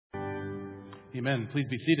Amen. Please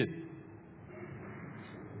be seated.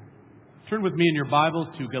 Turn with me in your Bibles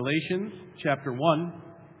to Galatians chapter 1.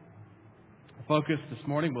 The focus this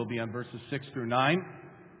morning will be on verses 6 through 9.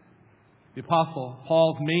 The Apostle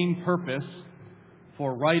Paul's main purpose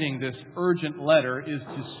for writing this urgent letter is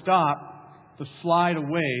to stop the slide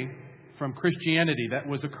away from Christianity that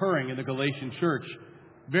was occurring in the Galatian church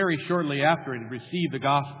very shortly after it had received the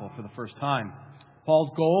gospel for the first time.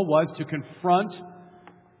 Paul's goal was to confront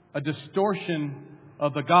a distortion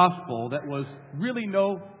of the gospel that was really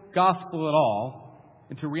no gospel at all,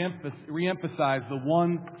 and to reemphasize the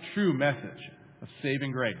one true message of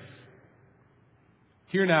saving grace.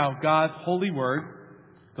 Hear now God's holy word,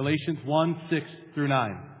 Galatians 1, 6 through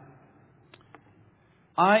 9.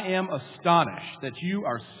 I am astonished that you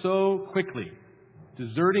are so quickly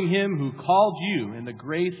deserting him who called you in the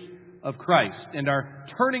grace of Christ and are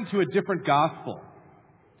turning to a different gospel.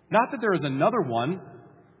 Not that there is another one,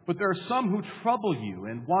 but there are some who trouble you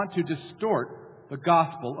and want to distort the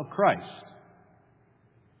gospel of Christ.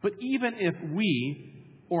 But even if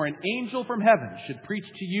we or an angel from heaven should preach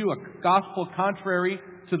to you a gospel contrary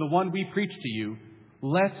to the one we preach to you,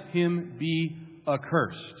 let him be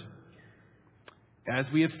accursed. As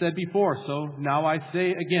we have said before, so now I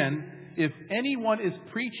say again, if anyone is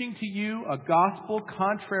preaching to you a gospel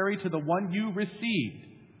contrary to the one you received,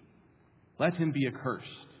 let him be accursed.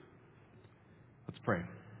 Let's pray.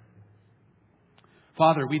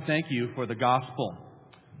 Father, we thank you for the gospel,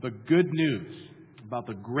 the good news about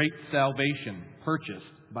the great salvation purchased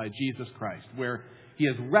by Jesus Christ, where he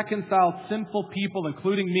has reconciled sinful people,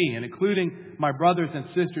 including me and including my brothers and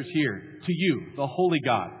sisters here, to you, the holy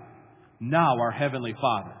God, now our heavenly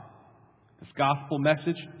Father. This gospel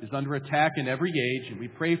message is under attack in every age, and we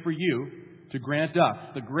pray for you to grant us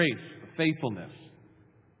the grace, the faithfulness,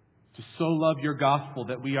 to so love your gospel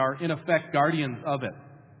that we are, in effect, guardians of it.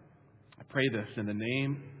 I pray this in the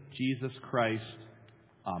name of Jesus Christ.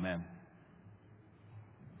 Amen.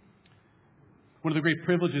 One of the great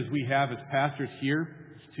privileges we have as pastors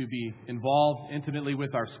here is to be involved intimately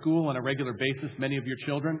with our school on a regular basis, many of your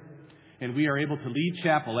children. And we are able to lead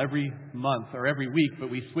chapel every month or every week, but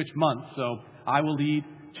we switch months. So I will lead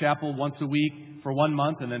chapel once a week for 1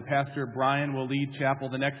 month, and then Pastor Brian will lead chapel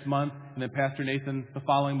the next month, and then Pastor Nathan the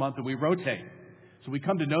following month, and we rotate. So we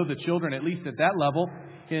come to know the children, at least at that level.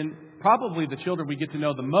 And probably the children we get to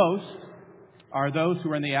know the most are those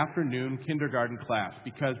who are in the afternoon kindergarten class,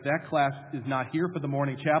 because that class is not here for the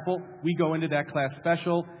morning chapel. We go into that class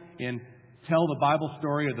special and tell the Bible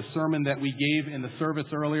story or the sermon that we gave in the service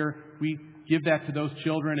earlier. We give that to those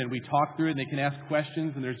children and we talk through it, and they can ask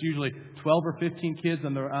questions, and there's usually 12 or 15 kids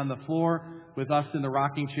on the floor with us in the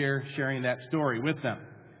rocking chair sharing that story with them.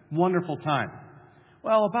 Wonderful time.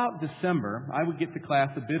 Well, about December, I would get to class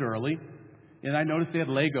a bit early, and I noticed they had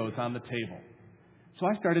Legos on the table. So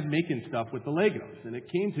I started making stuff with the Legos, and it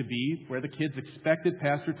came to be where the kids expected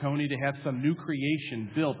Pastor Tony to have some new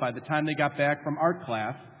creation built by the time they got back from art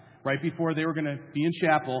class, right before they were going to be in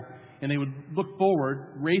chapel, and they would look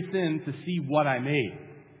forward, race in to see what I made.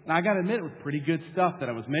 And I got to admit, it was pretty good stuff that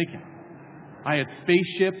I was making. I had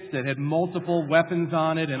spaceships that had multiple weapons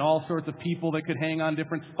on it and all sorts of people that could hang on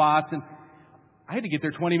different spots, and I had to get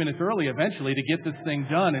there 20 minutes early eventually to get this thing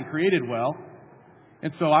done and created well.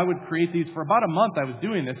 And so I would create these for about a month. I was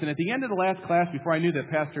doing this. And at the end of the last class, before I knew that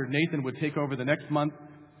Pastor Nathan would take over the next month,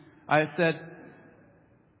 I said,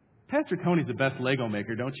 Pastor Tony's the best Lego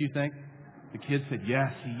maker, don't you think? The kids said,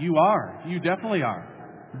 yes, you are. You definitely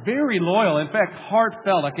are. Very loyal. In fact,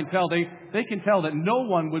 heartfelt. I can tell they can tell that no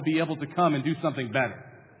one would be able to come and do something better.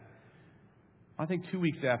 I think 2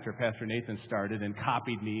 weeks after Pastor Nathan started and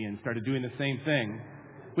copied me and started doing the same thing,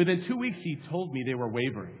 within 2 weeks he told me they were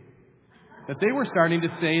wavering. That they were starting to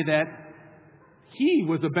say that he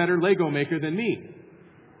was a better Lego maker than me.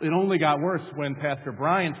 It only got worse when Pastor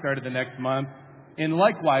Brian started the next month, and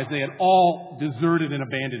likewise they had all deserted and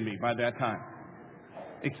abandoned me by that time.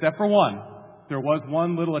 Except for one. There was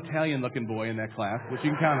one little Italian-looking boy in that class, which you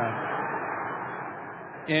can count on.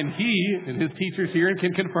 And he, and his teachers here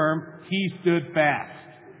can confirm, he stood fast.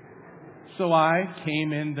 So I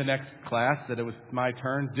came in the next class, that it was my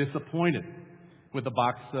turn, disappointed, with a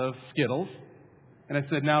box of Skittles. And I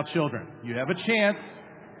said, now children, you have a chance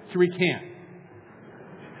to recant.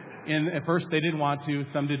 And at first they didn't want to.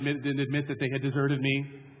 Some didn't admit that they had deserted me.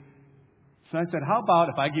 So I said, how about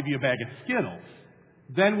if I give you a bag of Skittles?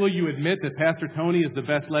 Then will you admit that Pastor Tony is the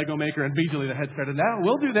best Lego maker? And immediately the head started, no,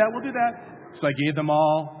 we'll do that. So I gave them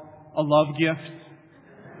all a love gift.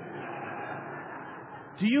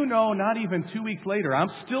 Do you know, not even 2 weeks later, I'm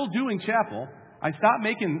still doing chapel. I stopped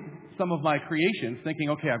making some of my creations, thinking,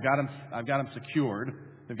 okay, I've got them secured.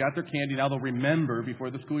 They've got their candy. Now they'll remember before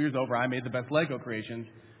the school year's over, I made the best Lego creations.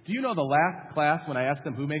 Do you know the last class when I asked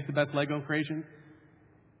them who makes the best Lego creations?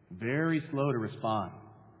 Very slow to respond.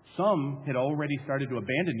 Some had already started to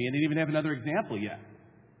abandon me and they didn't even have another example yet.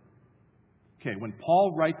 Okay, when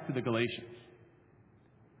Paul writes to the Galatians,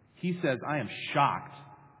 he says, I am shocked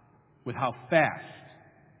with how fast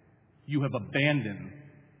you have abandoned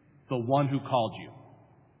the one who called you.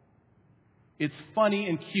 It's funny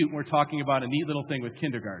and cute when we're talking about a neat little thing with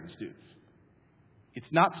kindergarten students. It's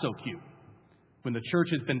not so cute when the church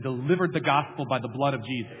has been delivered the gospel by the blood of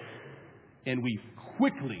Jesus and we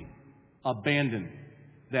quickly abandon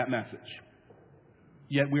that message.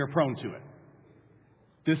 Yet we are prone to it.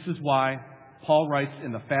 This is why Paul writes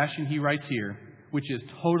in the fashion he writes here, which is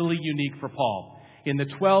totally unique for Paul. In the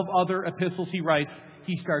 12 other epistles he writes,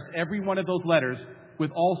 he starts every one of those letters with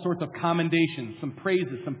all sorts of commendations, some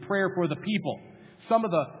praises, some prayer for the people. Some of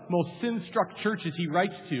the most sin-struck churches he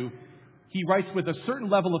writes with a certain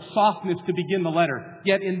level of softness to begin the letter.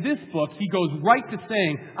 Yet in this book, he goes right to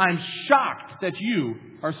saying, I'm shocked that you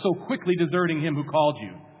are so quickly deserting him who called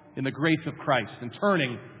you in the grace of Christ and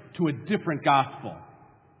turning to a different gospel.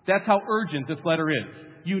 That's how urgent this letter is.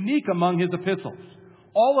 Unique among his epistles.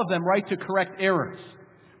 All of them write to correct errors.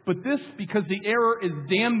 But this, because the error is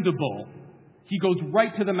damnable, he goes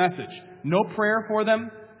right to the message. No prayer for them,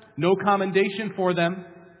 no commendation for them,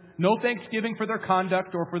 no thanksgiving for their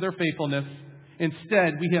conduct or for their faithfulness.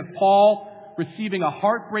 Instead, we have Paul receiving a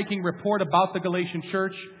heartbreaking report about the Galatian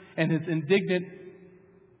church and his indignant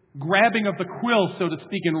grabbing of the quill, so to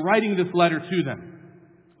speak, and writing this letter to them.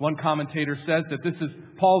 One commentator says that this is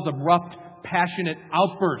Paul's abrupt, passionate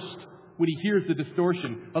outburst when he hears the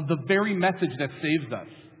distortion of the very message that saves us.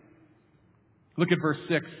 Look at verse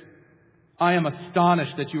 6. I am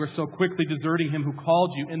astonished that you are so quickly deserting him who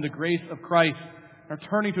called you in the grace of Christ, or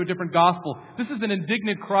turning to a different gospel. This is an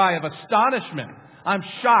indignant cry of astonishment. I'm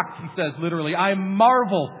shocked, he says literally. I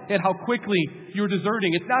marvel at how quickly you're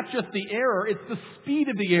deserting. It's not just the error, it's the speed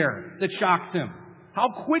of the error that shocks him.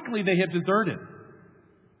 How quickly they have deserted.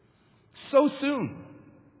 So soon.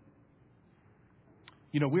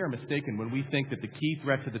 You know, we are mistaken when we think that the key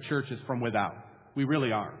threat to the church is from without. We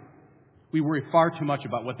really are. We worry far too much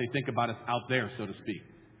about what they think about us out there, so to speak.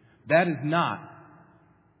 That is not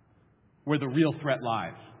where the real threat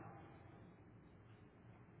lies.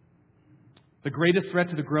 The greatest threat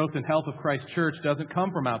to the growth and health of Christ's church doesn't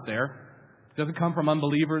come from out there. It doesn't come from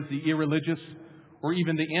unbelievers, the irreligious, or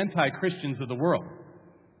even the anti-Christians of the world.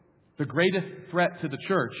 The greatest threat to the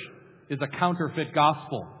church is a counterfeit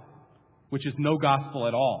gospel, which is no gospel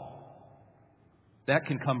at all. That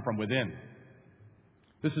can come from within.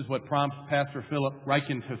 This is what prompts Pastor Philip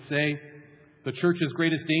Ryken to say, the church's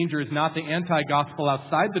greatest danger is not the anti-gospel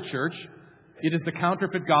outside the church, it is the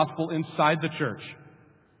counterfeit gospel inside the church.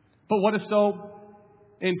 But what is so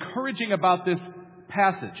encouraging about this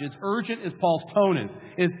passage, as urgent as Paul's tone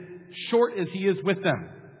is, as short as he is with them,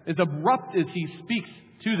 as abrupt as he speaks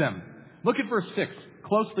to them. Look at verse 6,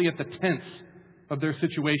 closely at the tense of their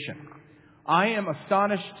situation. I am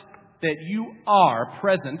astonished that you are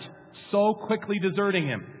present, so quickly deserting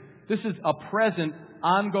him. This is a present,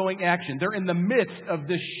 ongoing action. They're in the midst of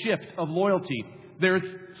this shift of loyalty. There's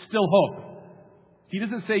still hope. He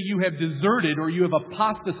doesn't say you have deserted or you have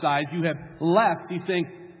apostatized, you have left. He's saying,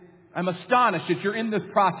 I'm astonished that you're in this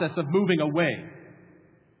process of moving away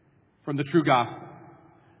from the true gospel.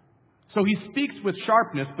 So he speaks with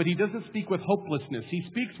sharpness, but he doesn't speak with hopelessness. He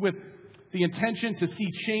speaks with the intention to see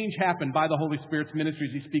change happen by the Holy Spirit's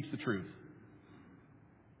ministries. He speaks the truth.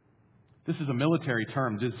 This is a military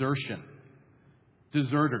term, desertion.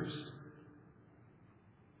 Deserters.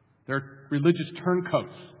 They're religious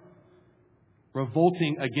turncoats,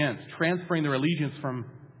 revolting against, transferring their allegiance from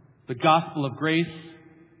the gospel of grace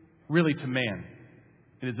really to man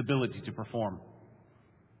and his ability to perform.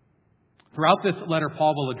 Throughout this letter,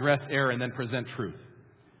 Paul will address error and then present truth.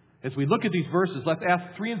 As we look at these verses, let's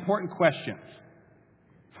ask three important questions.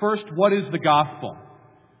 First, what is the gospel?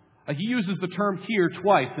 He uses the term here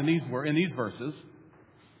twice in these verses.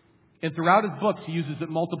 And throughout his books, he uses it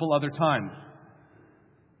multiple other times.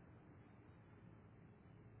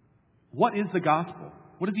 What is the gospel?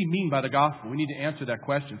 What does he mean by the gospel? We need to answer that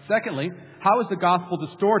question. Secondly, how is the gospel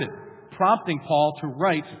distorted? Prompting Paul to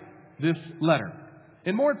write this letter.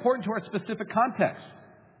 And more important to our specific context,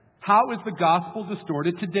 how is the gospel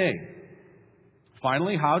distorted today?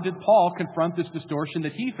 Finally, how did Paul confront this distortion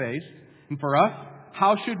that he faced? And for us,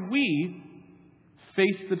 how should we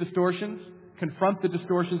face the distortions, confront the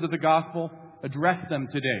distortions of the gospel, address them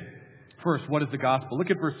today? First, what is the gospel? Look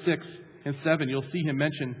at verse 6 and 7. You'll see him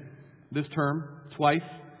mention this term twice.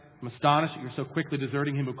 I'm astonished that you're so quickly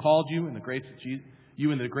deserting him who called you in the grace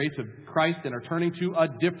of Christ and are turning to a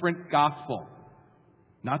different gospel.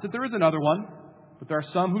 Not that there is another one, but there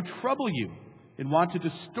are some who trouble you and want to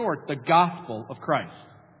distort the gospel of Christ.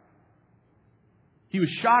 He was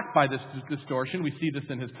shocked by this distortion. We see this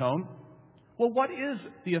in his tone. Well, what is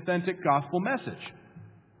the authentic gospel message?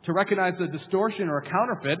 To recognize a distortion or a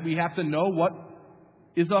counterfeit, we have to know what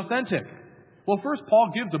is authentic. Well, first,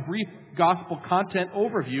 Paul gives a brief gospel content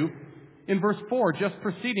overview in verse 4, just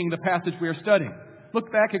preceding the passage we are studying.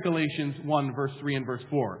 Look back at Galatians 1, verse 3 and verse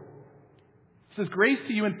 4. It says, "Grace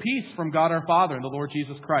to you and peace from God our Father and the Lord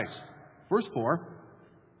Jesus Christ." Verse 4,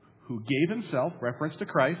 "Who gave himself," reference to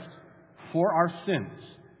Christ, "for our sins,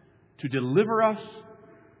 to deliver us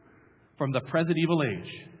from the present evil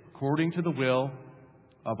age, according to the will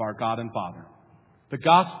of our God and Father." The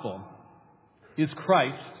gospel is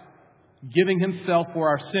Christ giving himself for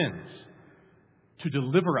our sins to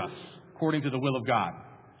deliver us according to the will of God.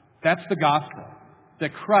 That's the gospel.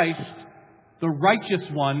 That Christ, the righteous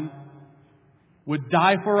one, would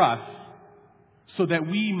die for us so that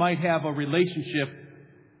we might have a relationship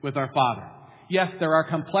with our Father. Yes, there are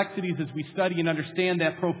complexities as we study and understand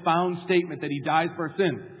that profound statement that he dies for our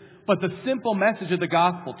sins. But the simple message of the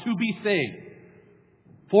gospel, to be saved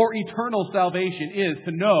for eternal salvation, is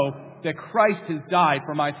to know that Christ has died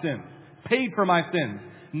for my sins, paid for my sins.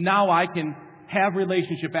 Now I can have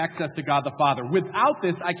relationship, access to God the Father. Without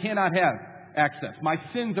this, I cannot have access. My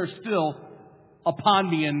sins are still upon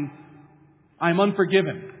me and I'm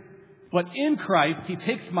unforgiven. But in Christ, he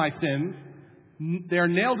takes my sins. They're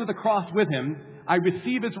nailed to the cross with him. I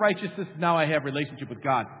receive his righteousness. Now I have relationship with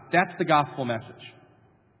God. That's the gospel message.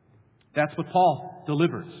 That's what Paul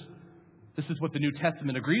delivers. This is what the New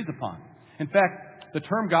Testament agrees upon. In fact, the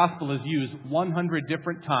term gospel is used 100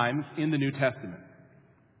 different times in the New Testament.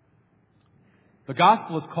 The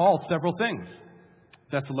gospel is called several things.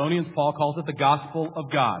 Thessalonians, Paul calls it the gospel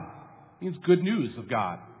of God. It means good news of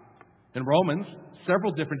God. In Romans,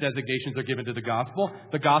 several different designations are given to the gospel.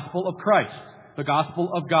 The gospel of Christ. The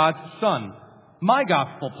gospel of God's Son. My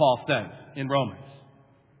gospel, Paul says in Romans.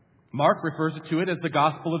 Mark refers to it as the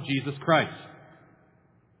gospel of Jesus Christ.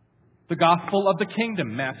 The gospel of the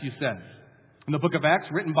kingdom, Matthew says. In the book of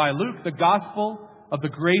Acts, written by Luke, the gospel of the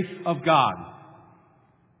grace of God.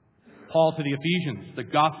 Paul to the Ephesians, the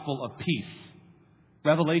gospel of peace.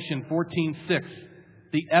 Revelation 14:6,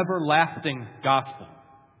 the everlasting gospel.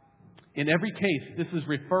 In every case, this is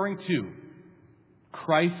referring to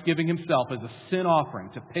Christ giving himself as a sin offering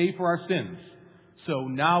to pay for our sins. So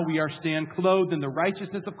now we are stand clothed in the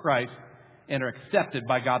righteousness of Christ and are accepted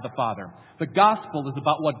by God the Father. The gospel is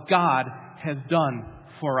about what God has done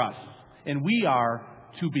for us, and we are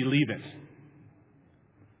to believe it.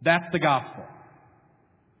 That's the gospel.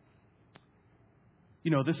 You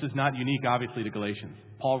know, this is not unique, obviously, to Galatians.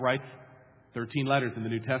 Paul writes 13 letters in the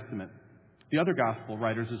New Testament. The other gospel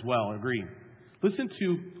writers as well agree. Listen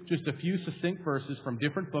to just a few succinct verses from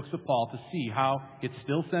different books of Paul to see how it's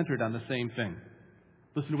still centered on the same thing.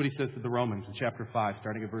 Listen to what he says to the Romans in chapter 5,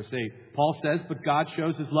 starting at verse 8. Paul says, "But God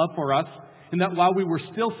shows his love for us in that while we were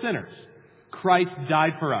still sinners, Christ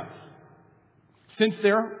died for us. Since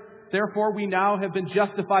therefore we now have been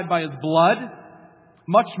justified by his blood,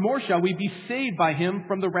 much more shall we be saved by him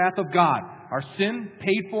from the wrath of God." Our sin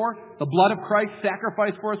paid for, the blood of Christ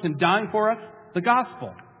sacrificed for us and dying for us, the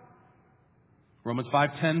gospel. Romans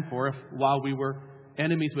 5:10, "For if while we were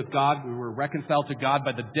enemies with God, we were reconciled to God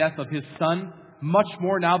by the death of his Son, much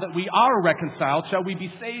more now that we are reconciled shall we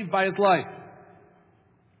be saved by his life.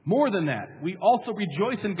 More than that, we also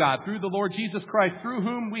rejoice in God through the Lord Jesus Christ, through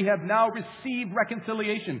whom we have now received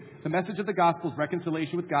reconciliation." The message of the gospel is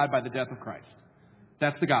reconciliation with God by the death of Christ.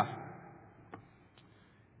 That's the gospel.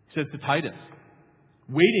 He says to Titus,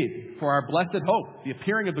 "Waiting for our blessed hope, the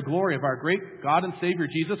appearing of the glory of our great God and Savior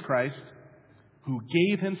Jesus Christ, who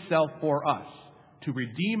gave himself for us to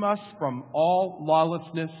redeem us from all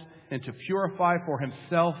lawlessness and to purify for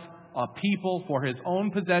himself a people for his own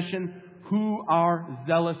possession who are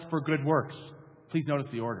zealous for good works." Please notice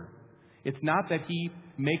the order. It's not that he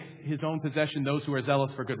makes his own possession those who are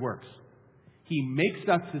zealous for good works. He makes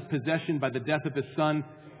us his possession by the death of his Son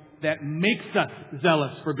that makes us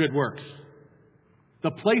zealous for good works.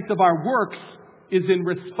 The place of our works is in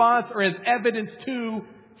response or as evidence to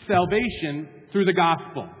salvation through the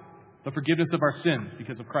gospel, the forgiveness of our sins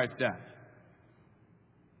because of Christ's death.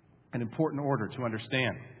 An important order to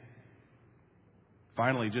understand.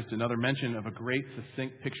 Finally, just another mention of a great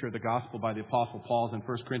succinct picture of the gospel by the Apostle Paul in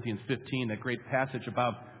 1 Corinthians 15, that great passage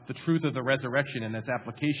about the truth of the resurrection and its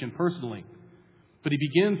application personally. But he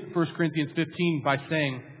begins 1 Corinthians 15 by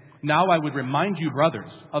saying, Now I would remind you,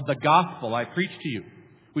 brothers, of the gospel I preached to you,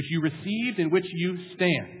 which you received, in which you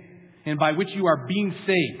stand, and by which you are being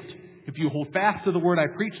saved, if you hold fast to the word I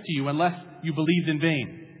preached to you, unless you believed in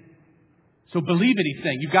vain. So believe it, he's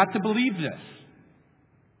saying. You've got to believe this.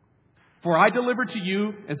 For I delivered to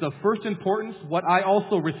you as of first importance what I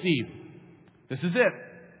also received. This is it.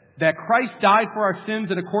 That Christ died for our sins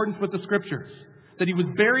in accordance with the Scriptures. That He was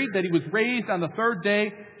buried, that He was raised on the third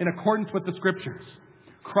day in accordance with the Scriptures.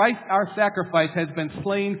 Christ, our sacrifice, has been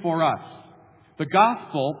slain for us. The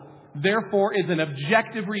gospel, therefore, is an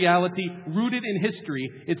objective reality rooted in history.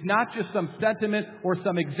 It's not just some sentiment or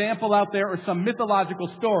some example out there or some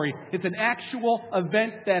mythological story. It's an actual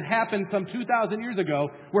event that happened some 2,000 years ago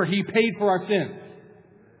where He paid for our sins.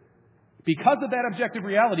 Because of that objective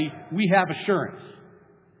reality, we have assurance.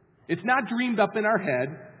 It's not dreamed up in our head.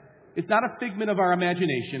 It's not a figment of our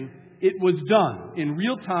imagination. It was done in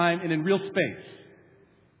real time and in real space.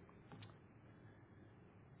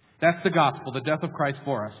 That's the gospel, the death of Christ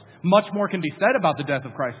for us. Much more can be said about the death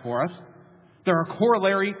of Christ for us. There are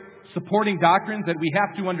corollary supporting doctrines that we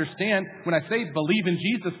have to understand. When I say believe in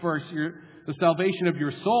Jesus for the salvation of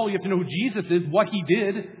your soul, you have to know who Jesus is, what He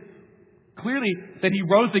did. Clearly, that He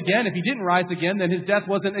rose again. If He didn't rise again, then His death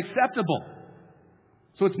wasn't acceptable.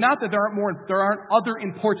 So it's not that there aren't other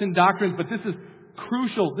important doctrines, but this is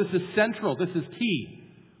crucial, this is central, this is key.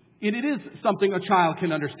 And it is something a child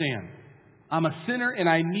can understand. I'm a sinner and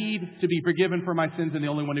I need to be forgiven for my sins, and the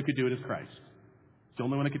only one who could do it is Christ. It's the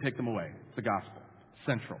only one who can take them away. It's the gospel.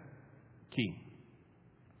 Central. Key.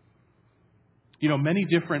 You know, many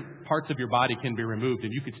different parts of your body can be removed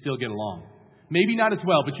and you could still get along. Maybe not as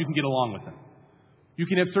well, but you can get along with them. You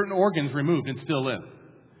can have certain organs removed and still live.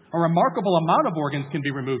 A remarkable amount of organs can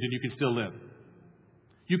be removed and you can still live.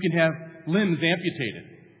 You can have limbs amputated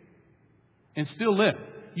and still live.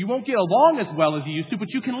 You won't get along as well as you used to, but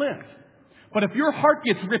you can live. But if your heart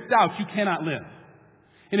gets ripped out, you cannot live.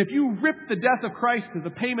 And if you rip the death of Christ as the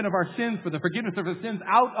payment of our sins, for the forgiveness of our sins,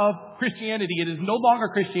 out of Christianity, it is no longer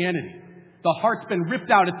Christianity. The heart's been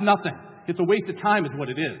ripped out. It's nothing. It's a waste of time is what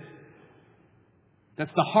it is.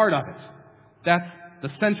 That's the heart of it. That's the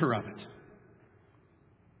center of it.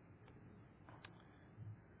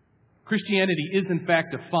 Christianity is in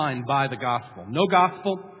fact defined by the gospel. No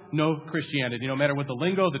gospel, no Christianity. No matter what the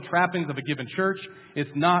lingo, the trappings of a given church, it's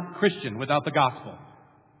not Christian without the gospel.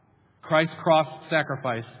 Christ's cross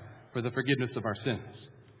sacrifice for the forgiveness of our sins.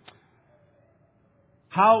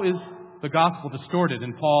 How is the gospel distorted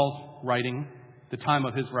in Paul's writing, the time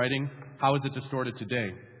of his writing? How is it distorted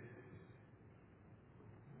today?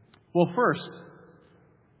 Well, first,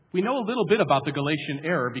 we know a little bit about the Galatian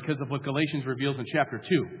error because of what Galatians reveals in chapter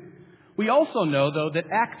 2. We also know, though, that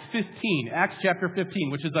Acts chapter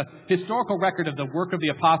 15, which is a historical record of the work of the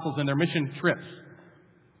apostles and their mission trips.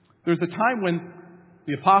 There's a time when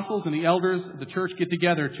the apostles and the elders of the church get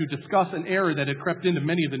together to discuss an error that had crept into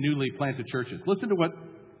many of the newly planted churches. Listen to what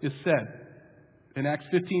is said in Acts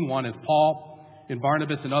 15:1 as Paul and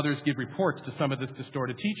Barnabas and others give reports to some of this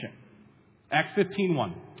distorted teaching. Acts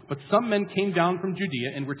 15:1. But some men came down from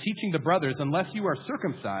Judea and were teaching the brothers, unless you are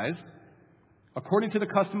circumcised, according to the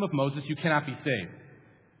custom of Moses, you cannot be saved.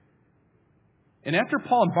 And after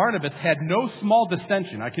Paul and Barnabas had no small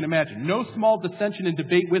dissension, I can imagine, no small dissension and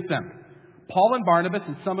debate with them, Paul and Barnabas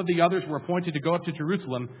and some of the others were appointed to go up to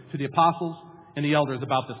Jerusalem to the apostles and the elders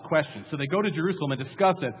about this question. So they go to Jerusalem and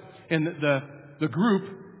discuss it, and the group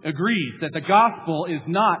agrees that the gospel is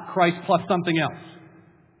not Christ plus something else.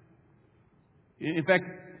 In fact,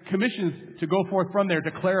 commissions to go forth from there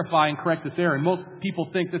to clarify and correct this error. And most people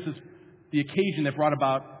think this is the occasion that brought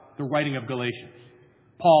about the writing of Galatians.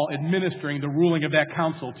 Paul administering the ruling of that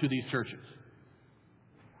council to these churches.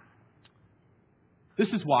 This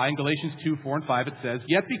is why in Galatians 2:4 and 5 it says,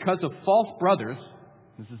 yet because of false brothers,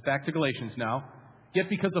 this is back to Galatians now, yet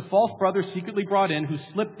because of false brothers secretly brought in who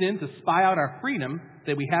slipped in to spy out our freedom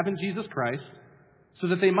that we have in Jesus Christ, so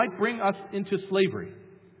that they might bring us into slavery.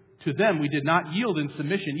 To them we did not yield in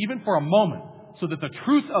submission even for a moment, so that the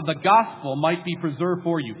truth of the gospel might be preserved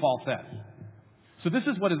for you, Paul says. So this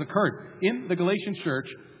is what has occurred. In the Galatian church,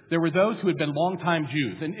 there were those who had been longtime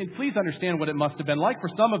Jews. And please understand what it must have been like for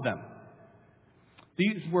some of them.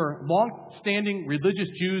 These were long-standing religious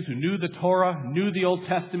Jews who knew the Torah, knew the Old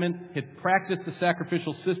Testament, had practiced the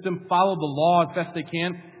sacrificial system, followed the law as best they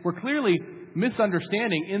can, were clearly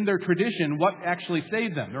misunderstanding in their tradition what actually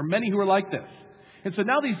saved them. There are many who are like this. And so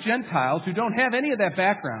now these Gentiles who don't have any of that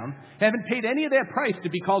background, haven't paid any of that price to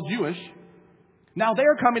be called Jewish, now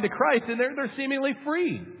they're coming to Christ and they're seemingly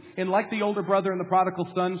free. And like the older brother in the prodigal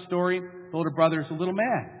son story, the older brother is a little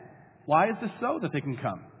mad. Why is this so that they can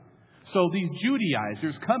come? So these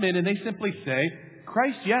Judaizers come in and they simply say,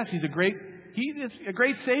 Christ, yes, He is a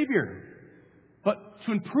great Savior. But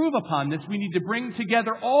to improve upon this, we need to bring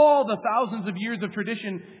together all the thousands of years of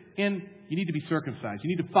tradition, and you need to be circumcised.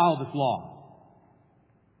 You need to follow this law.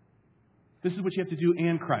 This is what you have to do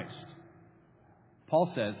in Christ.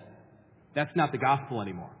 Paul says, that's not the gospel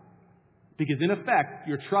anymore. Because in effect,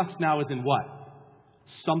 your trust now is in what?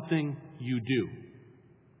 Something you do.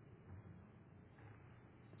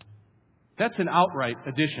 That's an outright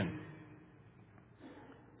addition,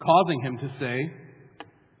 causing him to say,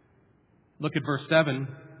 look at verse 7,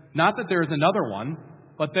 not that there is another one,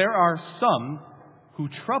 but there are some who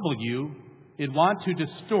trouble you and want to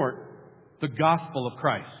distort the gospel of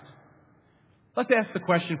Christ. Let's ask the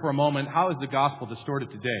question for a moment, how is the gospel distorted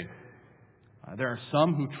today? There are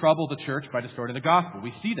some who trouble the church by distorting the gospel.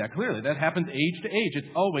 We see that clearly. That happens age to age.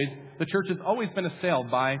 The church has always been assailed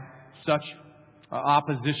by such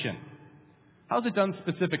opposition. How is it done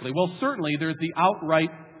specifically? Well, certainly there's the outright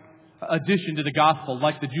addition to the gospel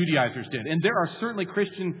like the Judaizers did. And there are certainly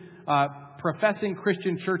professing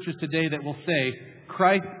Christian churches today that will say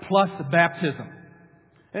Christ plus baptism.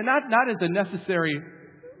 And not as a necessary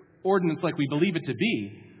ordinance like we believe it to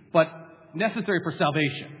be, but necessary for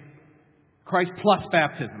salvation. Christ plus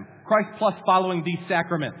baptism. Christ plus following these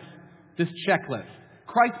sacraments. This checklist.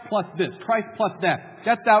 Christ plus this. Christ plus that.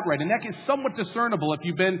 That's outright. And that is somewhat discernible if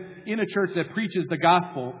you've been in a church that preaches the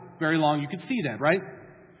gospel very long. You can see that, right?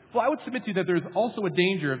 Well, I would submit to you that there's also a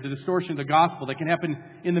danger of the distortion of the gospel that can happen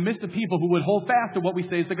in the midst of people who would hold fast to what we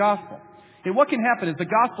say is the gospel. And what can happen is the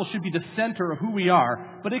gospel should be the center of who we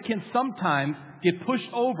are, but it can sometimes get pushed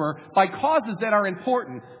over by causes that are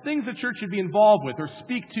important, things the church should be involved with or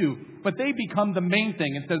speak to, but they become the main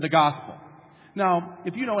thing instead of the gospel. Now,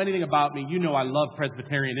 if you know anything about me, you know I love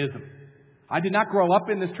Presbyterianism. I did not grow up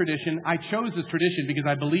in this tradition. I chose this tradition because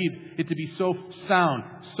I believe it to be so sound,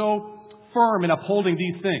 so firm in upholding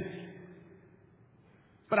these things.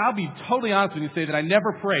 But I'll be totally honest with you and say that I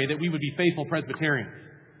never pray that we would be faithful Presbyterians.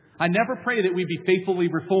 I never pray that we'd be faithfully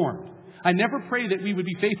Reformed. I never pray that we would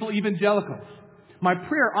be faithful evangelicals. My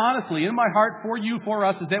prayer, honestly, in my heart for you, for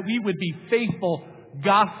us, is that we would be faithful,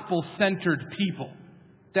 gospel-centered people.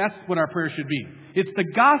 That's what our prayer should be. It's the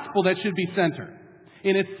gospel that should be centered.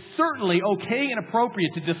 And it's certainly okay and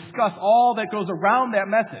appropriate to discuss all that goes around that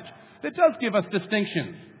message. It does give us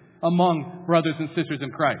distinctions among brothers and sisters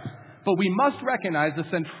in Christ. But we must recognize the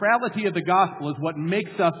centrality of the gospel is what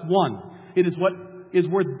makes us one. It is what is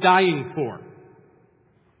worth dying for.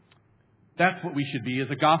 That's what we should be, as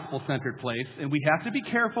a gospel-centered place. And we have to be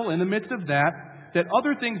careful in the midst of that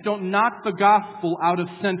other things don't knock the gospel out of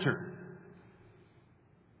center.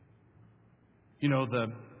 You know, the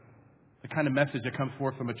kind of message that comes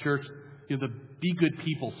forth from a church, the be good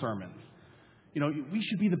people sermons. We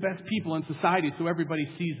should be the best people in society so everybody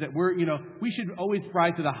sees that we should always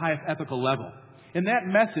rise to the highest ethical level. And that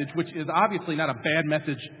message, which is obviously not a bad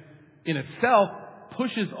message in itself,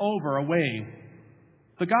 pushes away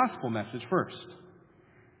the gospel message first.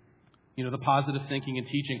 The positive thinking and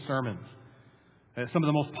teaching sermons. Some of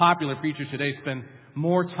the most popular preachers today spend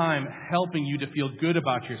more time helping you to feel good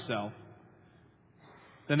about yourself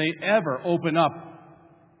than they ever open up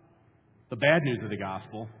the bad news of the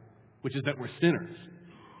gospel, which is that we're sinners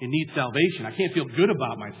and need salvation. I can't feel good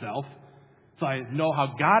about myself, so I know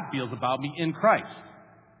how God feels about me in Christ.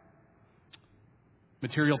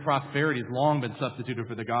 Material prosperity has long been substituted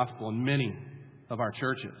for the gospel in many of our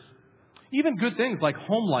churches. Even good things like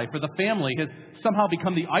home life or the family has somehow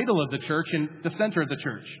become the idol of the church and the center of the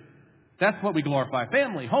church. That's what we glorify.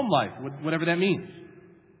 Family, home life, whatever that means.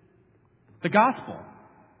 The gospel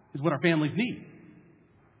is what our families need.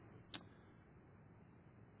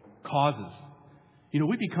 Causes.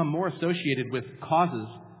 We become more associated with causes,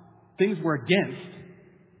 things we're against,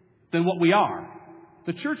 than what we are.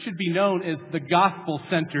 The church should be known as the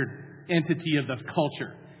gospel-centered entity of the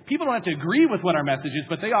culture. People don't have to agree with what our message is,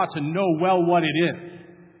 but they ought to know well what it is.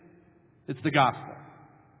 It's the gospel.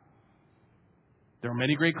 There are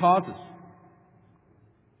many great causes.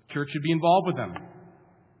 The church should be involved with them,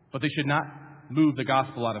 but they should not move the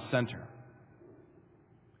gospel out of center.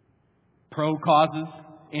 Pro-causes,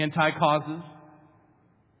 anti-causes,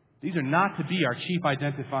 these are not to be our chief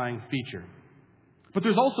identifying feature. But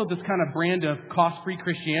there's also this kind of brand of cost-free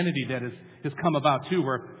Christianity that has come about too,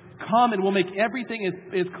 where come and we'll make everything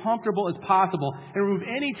as comfortable as possible and remove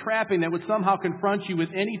any trapping that would somehow confront you with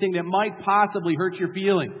anything that might possibly hurt your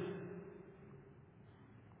feelings.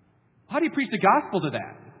 How do you preach the gospel to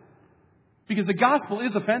that? Because the gospel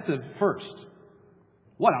is offensive first.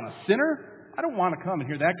 What, I'm a sinner? I don't want to come and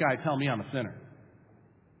hear that guy tell me I'm a sinner.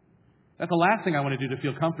 That's the last thing I want to do to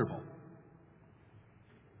feel comfortable.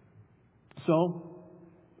 So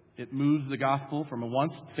it moves the gospel from a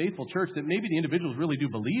once faithful church that maybe the individuals really do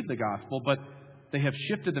believe the gospel, but they have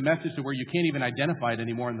shifted the message to where you can't even identify it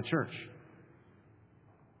anymore in the church.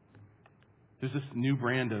 There's this new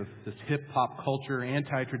brand of this hip-hop culture,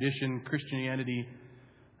 anti-tradition Christianity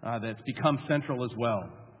that's become central as well.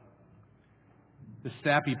 This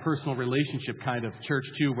sappy personal relationship kind of church,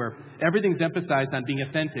 too, where everything's emphasized on being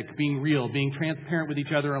authentic, being real, being transparent with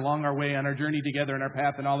each other along our way, on our journey together, and our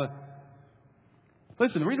path, and all that.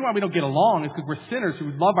 Listen, the reason why we don't get along is because we're sinners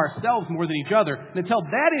who love ourselves more than each other. And until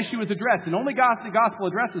that issue is addressed, and only the gospel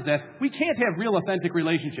addresses that, we can't have real, authentic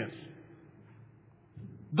relationships.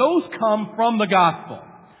 Those come from the gospel.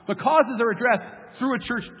 The causes are addressed through a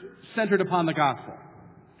church centered upon the gospel.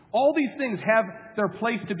 All these things have their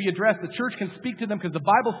place to be addressed. The church can speak to them because the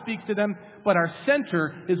Bible speaks to them, but our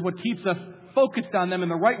center is what keeps us focused on them in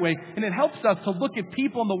the right way, and it helps us to look at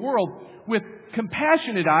people in the world with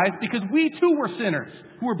compassionate eyes because we too were sinners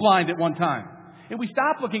who were blind at one time. And we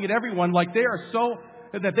stop looking at everyone like they are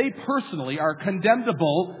that they personally are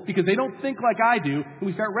condemnable because they don't think like I do, and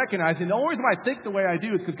we start recognizing the only reason why I think the way I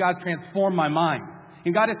do is because God transformed my mind.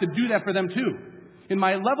 And God has to do that for them too. And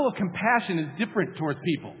my level of compassion is different towards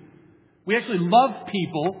people. We actually love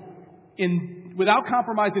people without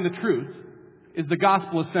compromising the truth is the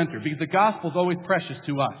gospel is centered, because the gospel is always precious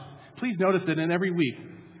to us. Please notice that in every week,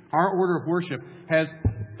 our order of worship has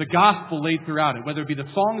the gospel laid throughout it, whether it be the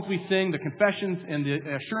songs we sing, the confessions and the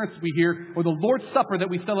assurance we hear, or the Lord's Supper that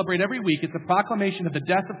we celebrate every week. It's a proclamation of the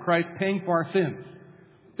death of Christ paying for our sins.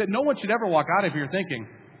 That no one should ever walk out of here thinking,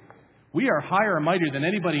 we are higher and mightier than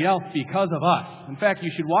anybody else because of us. In fact,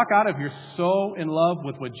 you should walk out of here so in love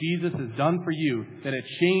with what Jesus has done for you that it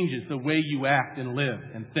changes the way you act and live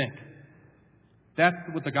and think. That's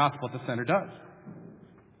what the gospel at the center does.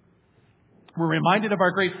 We're reminded of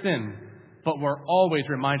our great sin, but we're always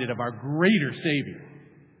reminded of our greater Savior.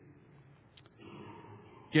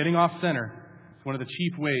 Getting off center is one of the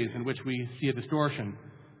chief ways in which we see a distortion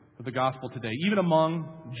of the gospel today, even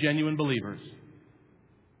among genuine believers.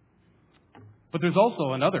 But there's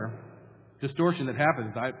also another distortion that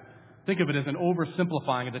happens. I think of it as an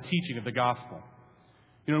oversimplifying of the teaching of the gospel.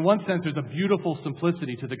 You know, in one sense, there's a beautiful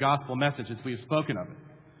simplicity to the gospel message as we have spoken of it.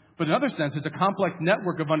 But in another sense, it's a complex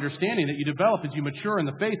network of understanding that you develop as you mature in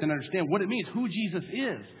the faith and understand what it means, who Jesus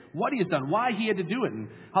is, what He has done, why He had to do it, and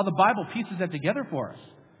how the Bible pieces that together for us.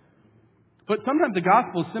 But sometimes the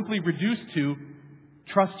gospel is simply reduced to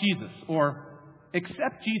trust Jesus or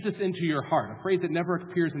accept Jesus into your heart, a phrase that never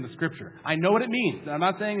appears in the Scripture. I know what it means. I'm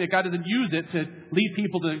not saying that God doesn't use it to lead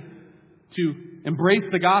people to embrace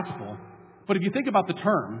the gospel. But if you think about the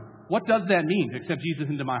term, what does that mean, to accept Jesus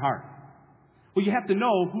into my heart? Well, you have to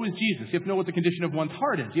know who is Jesus. You have to know what the condition of one's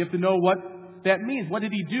heart is. You have to know what that means. What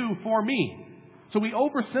did He do for me? So we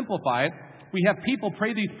oversimplify it. We have people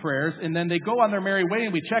pray these prayers, and then they go on their merry way,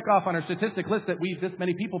 and we check off on our statistic list that this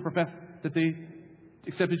many people profess that they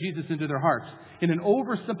accepted Jesus into their hearts. In an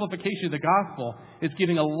oversimplification of the gospel, it's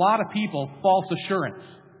giving a lot of people false assurance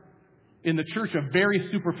in the church a very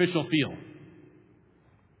superficial feel.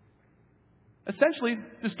 Essentially,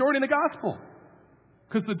 distorting the gospel.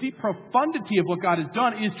 Because the deep profundity of what God has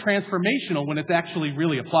done is transformational when it's actually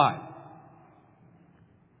really applied.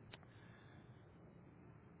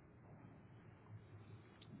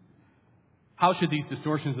 How should these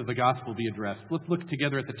distortions of the gospel be addressed? Let's look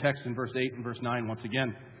together at the text in verse 8 and verse 9 once again.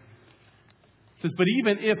 It says, "But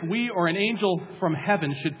even if we or an angel from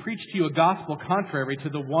heaven should preach to you a gospel contrary to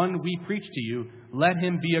the one we preach to you, let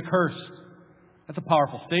him be accursed." That's a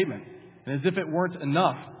powerful statement. And as if it weren't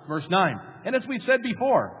enough, verse 9. "And as we've said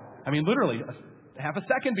before," literally half a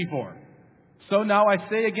second before, "so now I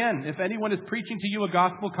say again, if anyone is preaching to you a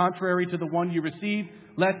gospel contrary to the one you received,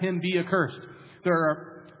 let him be accursed." There are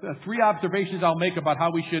three observations I'll make about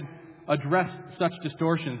how we should address such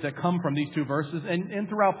distortions that come from these two verses and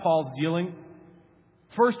throughout Paul's dealing.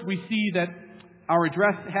 First, we see that our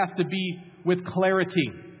address has to be with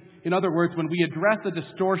clarity. In other words, when we address a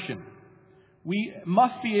distortion, we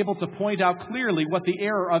must be able to point out clearly what the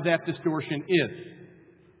error of that distortion is.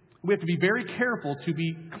 We have to be very careful to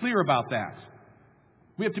be clear about that.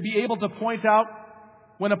 We have to be able to point out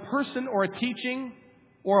when a person or a teaching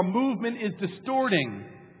or a movement is distorting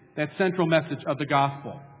that central message of the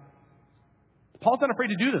gospel. Paul's not afraid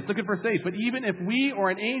to do this. Look at verse 8. "But even if we or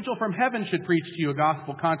an angel from heaven should preach to you a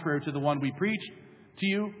gospel contrary to the one we preach to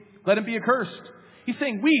you, let him be accursed." He's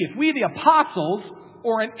saying if we the apostles,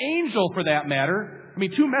 or an angel for that matter,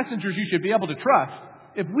 two messengers you should be able to trust,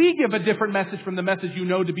 if we give a different message from the message you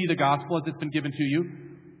know to be the gospel as it's been given to you,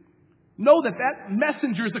 know that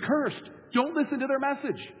messenger is accursed. Don't listen to their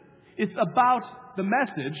message. It's about the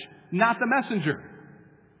message, not the messenger.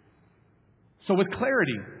 So with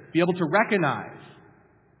clarity, be able to recognize.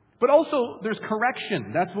 But also, there's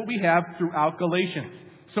correction. That's what we have throughout Galatians.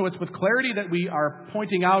 So it's with clarity that we are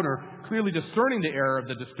pointing out or clearly discerning the error of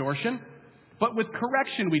the distortion. But with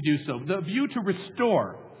correction we do so. The view to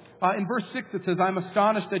restore. In verse 6 it says, I'm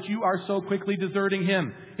astonished that you are so quickly deserting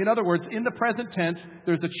him. In other words, in the present tense,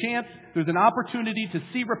 there's a chance, there's an opportunity to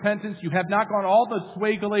see repentance. You have not gone all the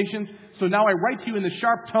way, Galatians. So now I write to you in the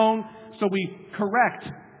sharp tone. So we correct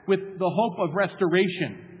with the hope of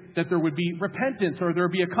restoration, that there would be repentance or there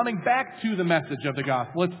would be a coming back to the message of the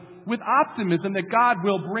gospel. It's with optimism that God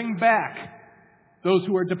will bring back those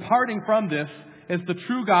who are departing from this as the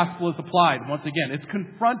true gospel is applied. Once again, it's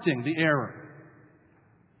confronting the error.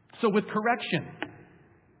 So with correction,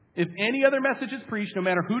 if any other message is preached, no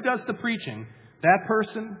matter who does the preaching, that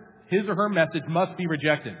person, his or her message must be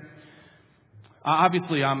rejected.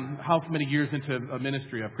 Obviously, I'm how many years into a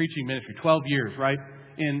ministry, a preaching ministry? 12 years, right?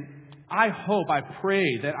 And I hope, I pray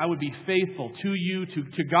that I would be faithful to you,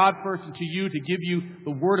 to God first, and to you, to give you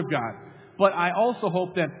the Word of God. But I also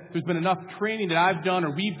hope that there's been enough training that I've done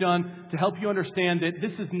or we've done to help you understand that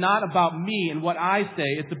this is not about me and what I say.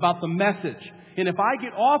 It's about the message. And if I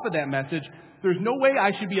get off of that message, there's no way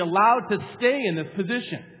I should be allowed to stay in this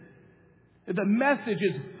position. The message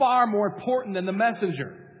is far more important than the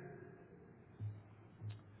messenger.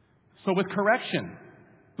 So with correction,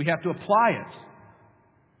 we have to apply it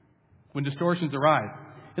when distortions arise.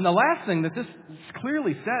 And the last thing that this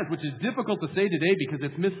clearly says, which is difficult to say today because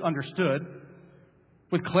it's misunderstood,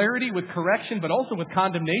 with clarity, with correction, but also with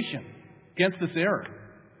condemnation against this error.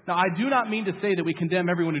 Now, I do not mean to say that we condemn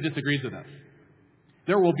everyone who disagrees with us.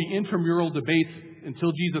 There will be intramural debates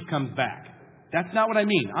until Jesus comes back. That's not what I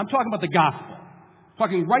mean. I'm talking about the gospel. I'm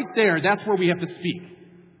talking right there, that's where we have to speak.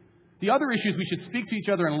 The other issues, we should speak to each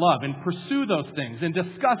other in love and pursue those things and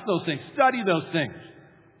discuss those things, study those things.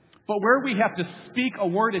 But where we have to speak a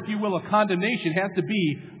word, if you will, of condemnation has to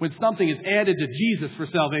be when something is added to Jesus for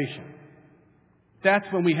salvation. That's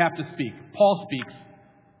when we have to speak. Paul speaks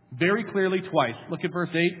very clearly twice. Look at verse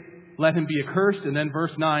 8, let him be accursed, and then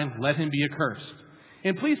verse 9, let him be accursed.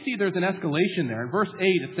 And please see there's an escalation there. In verse 8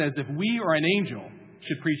 it says, if we or an angel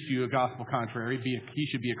should preach to you a gospel contrary, he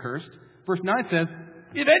should be accursed. Verse 9 says,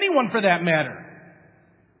 if anyone for that matter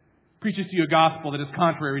preaches to you a gospel that is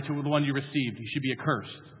contrary to the one you received, he should be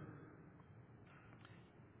accursed.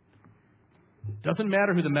 Doesn't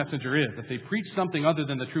matter who the messenger is. If they preach something other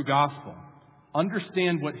than the true gospel,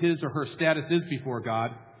 understand what his or her status is before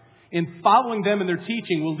God, and following them in their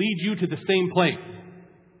teaching will lead you to the same place.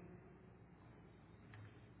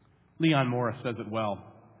 Leon Morris says it well.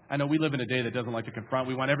 I know we live in a day that doesn't like to confront.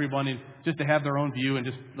 We want everyone just to have their own view and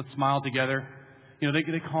just let's smile together. You know,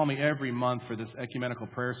 they call me every month for this ecumenical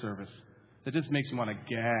prayer service. That just makes me want to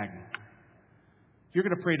gag. You're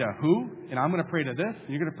going to pray to who? And I'm going to pray to this? And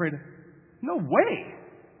you're going to pray to... No way!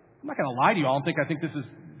 I'm not going to lie to you all and think I think this is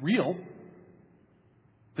real.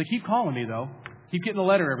 They keep calling me, though. Keep getting a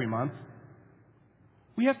letter every month.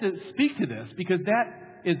 We have to speak to this because that,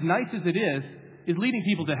 as nice as it is leading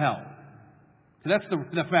people to hell. So that's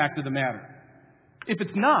the fact of the matter. If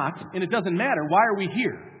it's not, and it doesn't matter, why are we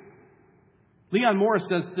here? Leon Morris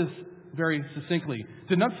says this very succinctly.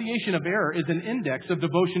 Denunciation of error is an index of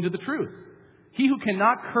devotion to the truth. He who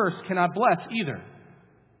cannot curse cannot bless either.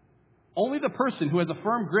 Only the person who has a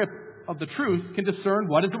firm grip of the truth can discern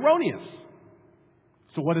what is erroneous.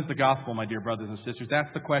 So what is the gospel, my dear brothers and sisters? That's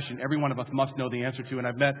the question every one of us must know the answer to. And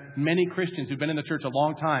I've met many Christians who've been in the church a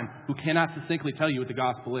long time who cannot succinctly tell you what the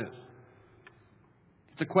gospel is.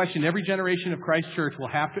 It's a question every generation of Christ's church will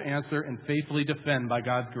have to answer and faithfully defend by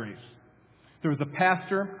God's grace. There was a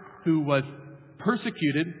pastor who was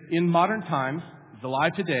persecuted in modern times, he's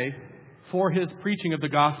alive today, for his preaching of the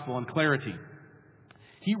gospel and clarity.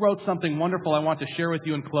 He wrote something wonderful I want to share with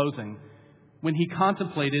you in closing when he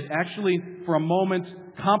contemplated, actually for a moment,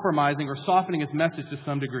 compromising or softening his message to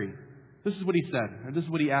some degree. This is what he said, and this is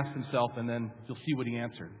what he asked himself, and then you'll see what he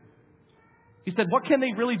answered. He said, what can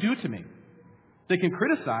they really do to me? They can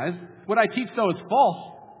criticize. If what I teach, though, is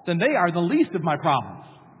false, then they are the least of my problems.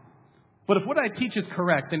 But if what I teach is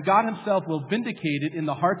correct, then God himself will vindicate it in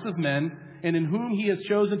the hearts of men and in whom he has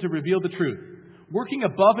chosen to reveal the truth, working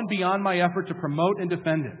above and beyond my effort to promote and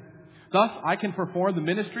defend it. Thus, I can perform the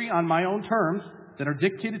ministry on my own terms that are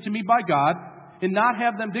dictated to me by God and not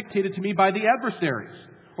have them dictated to me by the adversaries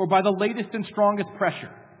or by the latest and strongest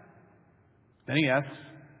pressure. Then he asks,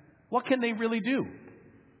 what can they really do?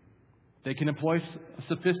 They can employ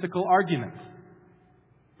sophistical arguments,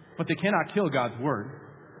 but they cannot kill God's word.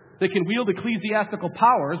 They can wield ecclesiastical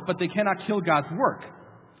powers, but they cannot kill God's work.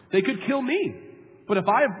 They could kill me. But if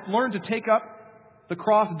I have learned to take up the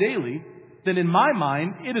cross daily, then in my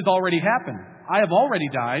mind, it has already happened. I have already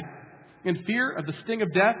died, and fear of the sting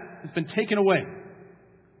of death has been taken away.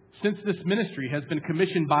 Since this ministry has been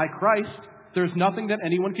commissioned by Christ, there is nothing that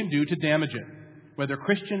anyone can do to damage it, whether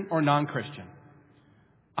Christian or non-Christian.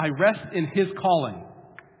 I rest in His calling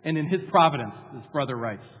and in His providence, this brother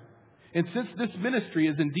writes. And since this ministry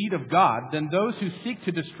is indeed of God, then those who seek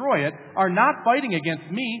to destroy it are not fighting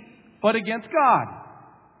against me, but against God.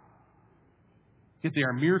 Yet they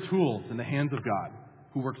are mere tools in the hands of God,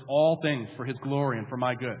 who works all things for His glory and for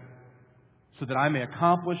my good, so that I may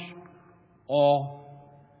accomplish all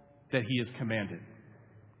that He has commanded.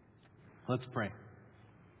 Let's pray.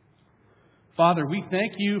 Father, we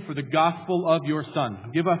thank You for the gospel of Your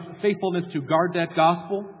Son. Give us faithfulness to guard that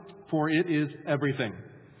gospel, for it is everything.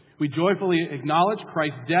 We joyfully acknowledge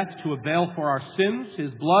Christ's death to avail for our sins.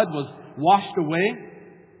 His blood was washed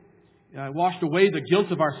away the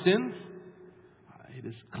guilt of our sins. It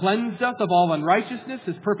has cleansed us of all unrighteousness.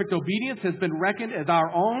 His perfect obedience has been reckoned as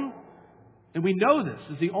our own. And we know this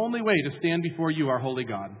is the only way to stand before You, our holy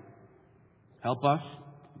God. Help us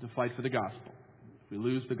to fight for the gospel. If we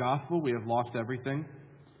lose the gospel, we have lost everything.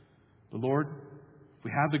 But Lord, if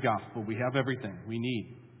we have the gospel, we have everything we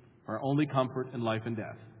need for our only comfort in life and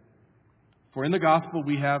death. For in the gospel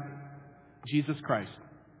we have Jesus Christ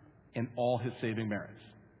and all His saving merits.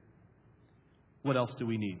 What else do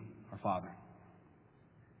we need, our Father?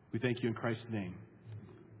 We thank You in Christ's name.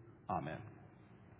 Amen.